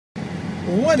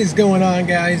What is going on,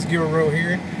 guys? Giroro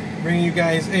here, bringing you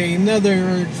guys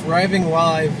another driving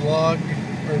live vlog,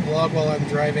 or vlog while I'm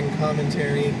driving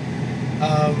commentary.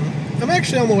 I'm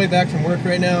actually on the way back from work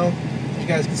right now. As you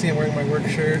guys can see, I'm wearing my work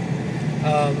shirt.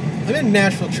 I'm in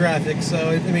Nashville traffic, so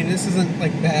I mean, this isn't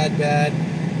like bad.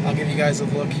 I'll give you guys a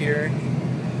look here.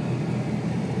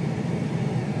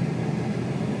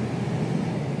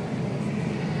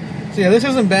 So yeah, this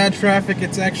isn't bad traffic.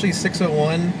 It's actually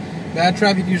 6:01. Bad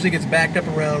traffic usually gets backed up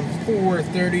around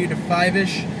 4:30 to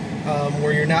 5-ish,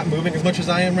 where you're not moving as much as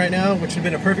I am right now, which would have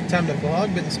been a perfect time to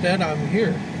vlog, but instead I'm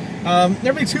here.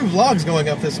 There'll be 2 vlogs going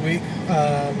up this week,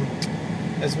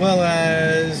 as well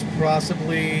as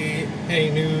possibly a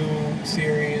new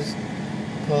series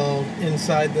called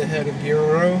Inside the Head of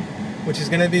Giroro, which is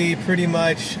going to be pretty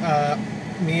much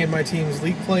me and my team's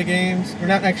league play games. We're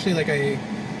not actually like a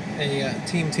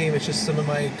team, it's just some of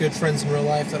my good friends in real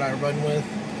life that I run with.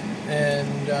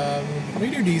 And we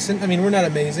do decent. I mean, we're not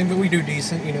amazing, but we do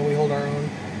decent. You know, we hold our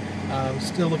own.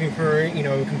 Still looking for, you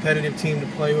know, a competitive team to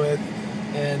play with,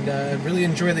 and really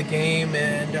enjoy the game,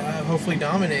 and hopefully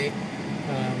dominate.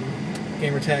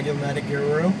 Gamertag Illmatic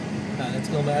Giroro. That's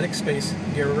Illmatic space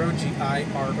Giroro,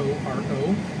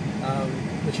 Giroro.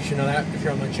 But you should know that if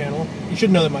you're on my channel. You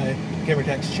should know that my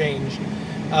gamertag's changed.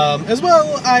 As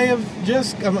well,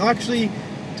 I'm actually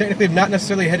technically not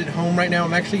necessarily headed home right now.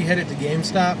 I'm actually headed to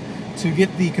GameStop to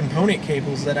get the component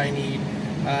cables that I need.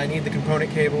 I need the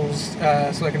component cables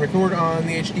so I can record on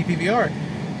the HD PVR.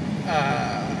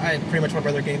 Pretty much my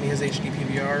brother gave me his HD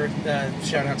PVR.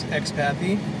 Shout out to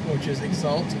Xpathy, which is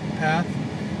Exalt Path.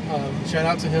 Shout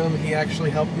out to him. He actually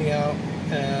helped me out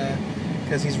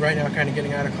because he's right now kind of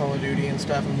getting out of Call of Duty and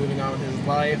stuff and moving on with his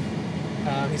life.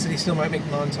 He said he still might make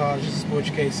montages, in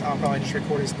which case I'll probably just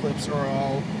record his clips,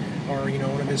 or you know,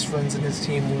 one of his friends in his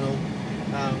team will.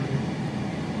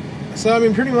 So I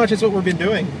mean, pretty much it's what we've been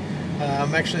doing.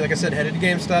 I'm actually, like I said, headed to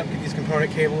GameStop, get these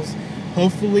component cables.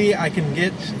 Hopefully I can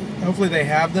get. Hopefully they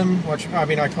have them. Which, I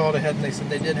mean, I called ahead and they said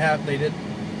they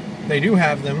do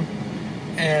have them,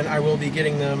 and I will be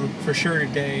getting them for sure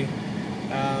today.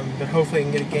 But hopefully I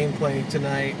can get a gameplay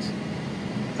tonight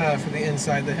for the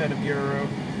Inside the Head of Giroro.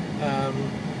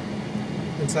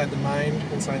 Inside the mind,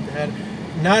 inside the head.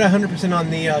 Not 100% on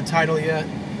the title yet.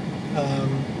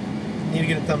 Need to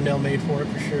get a thumbnail made for it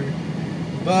for sure.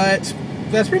 But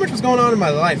that's pretty much what's going on in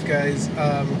my life, guys.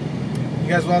 You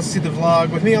guys will also see the vlog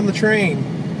with me on the train.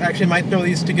 I actually might throw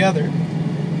these together,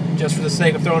 just for the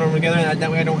sake of throwing them together, and that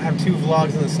way I don't have 2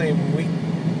 vlogs in the same week.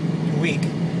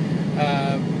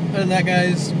 Other than that,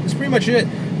 guys, that's pretty much it.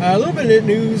 A little bit of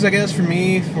news, I guess, for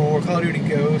me for Call of Duty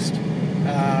Ghost.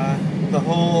 The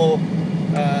whole,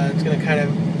 it's going to kind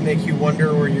of make you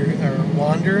wonder where you're, or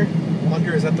wander,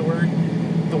 is that the word?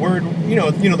 The word, you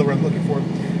know the word I'm looking for,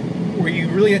 where you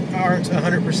really aren't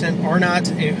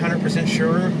 100%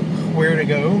 sure where to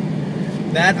go.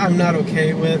 That I'm not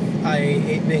okay with. I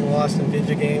hate being lost in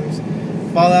video games.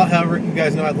 Fallout, however, you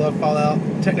guys know I love Fallout.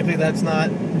 Technically that's not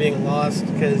being lost,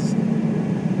 because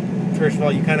first of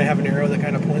all, you kind of have an arrow that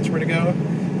kind of points where to go,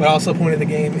 but also the point of the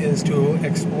game is to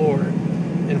explore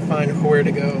and find where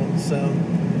to go. So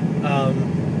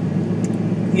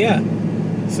yeah.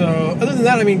 So other than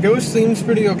that, I mean, Ghost seems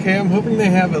pretty okay. I'm hoping they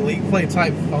have a league play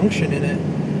type function in it,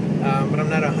 but I'm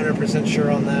not 100%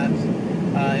 sure on that.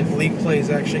 If league play is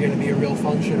actually going to be a real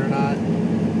function or not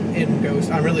in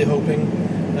Ghost. I'm really hoping.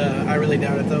 I really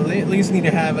doubt it though. They at least need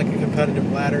to have like a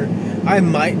competitive ladder. I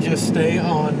might just stay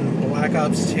on Black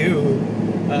Ops 2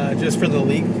 just for the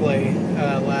league play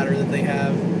ladder that they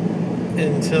have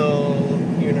until,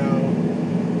 you know,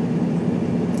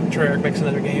 Treyarch makes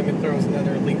another game and throws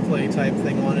another league play type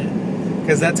thing on it,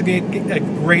 because that's a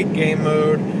great game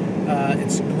mode.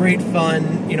 It's great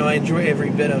fun. You know, I enjoy every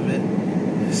bit of it.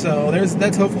 So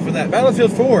that's hopeful for that.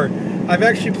 Battlefield 4, I've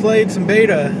actually played some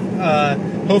beta.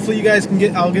 Hopefully you guys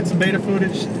can I'll get some beta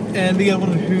footage and be able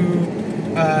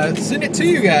to send it to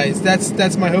you guys.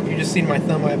 That's my hope. You just seen my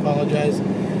thumb. I apologize.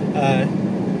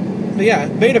 But yeah,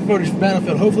 beta footage for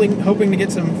Battlefield. Hoping to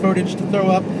get some footage to throw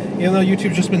up, even though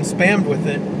YouTube's just been spammed with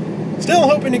it. Still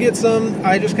hoping to get some.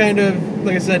 I just kind of,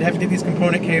 like I said, have to get these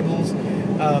component cables.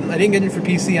 I didn't get it for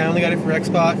PC. I only got it for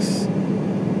Xbox.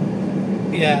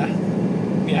 Yeah.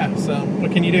 So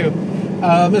what can you do?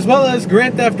 As well as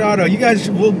Grand Theft Auto. You guys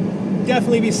will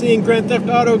definitely be seeing Grand Theft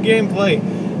Auto gameplay.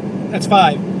 That's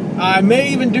 5. I may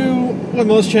even do what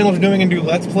most channels are doing and do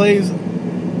Let's Plays.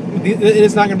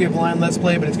 It's not going to be a blind Let's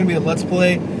Play, but it's going to be a Let's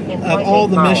Play of all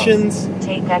the missions.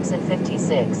 Take exit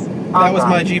 56. That was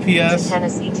my GPS.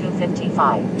 Tennessee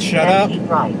 255. Shut up. Keep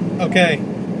right. Okay.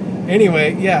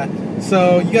 Anyway, yeah.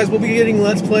 So you guys will be getting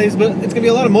Let's Plays, but it's going to be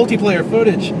a lot of multiplayer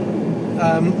footage.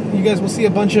 You guys will see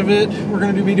a bunch of it. We're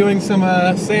going to be doing some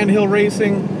sandhill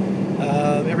racing.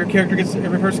 Every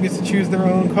person gets to choose their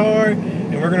own car,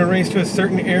 and we're going to race to a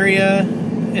certain area,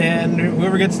 and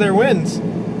whoever gets there wins.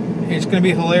 It's going to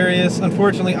be hilarious.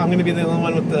 Unfortunately, I'm going to be the only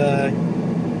one with the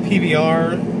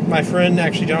PVR. My friend,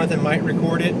 actually Jonathan, might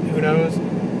record it. Who knows?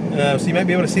 So you might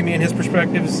be able to see me in his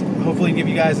perspectives. Hopefully give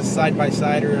you guys a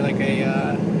side-by-side or like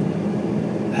a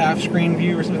half-screen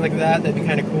view or something like that. That'd be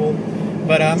kind of cool.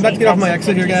 But I'm about to get off my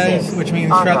exit here, guys, which means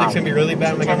traffic's going to be really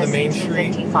bad when I go on the main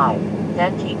street.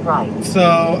 Then keep right. So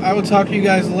I will talk to you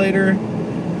guys later.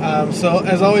 So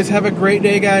as always, have a great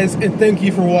day, guys, and thank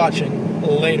you for watching.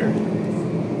 Later.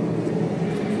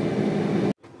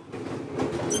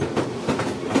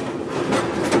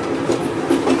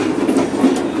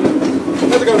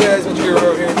 How's it going, guys? It's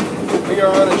Giroro here. We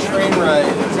are on a train ride.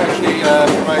 It's actually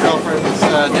for my girlfriend's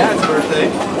dad's birthday.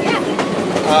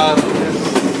 His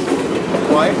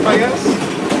wife, I guess?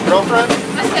 Girlfriend?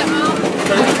 My stepmom.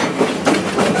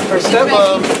 Her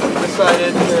stepmom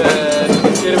decided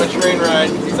to get him a train ride.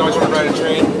 He's always wanted to ride a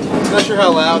train. I'm not sure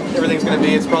how loud everything's going to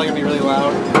be. It's probably going to be really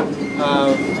loud.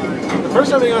 The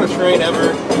first time being on a train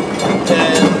ever,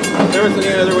 and if there was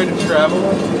any other way to travel,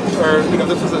 or you know,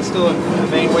 this was still a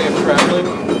main way of traveling,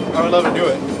 I would love to do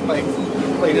it. Like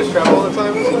just travel all the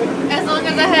time. As long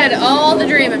as I had all the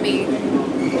dream of me.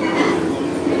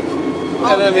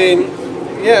 And I mean,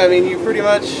 yeah, I mean, you pretty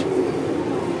much.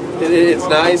 It's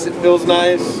nice. It feels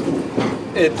nice.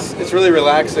 It's really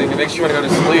relaxing. It makes you want to go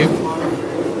to sleep.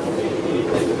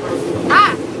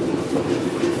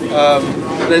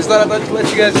 I just thought I'd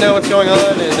let you guys know what's going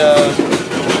on, and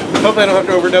hopefully I don't have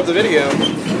to overdub the video.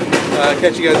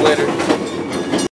 Catch you guys later.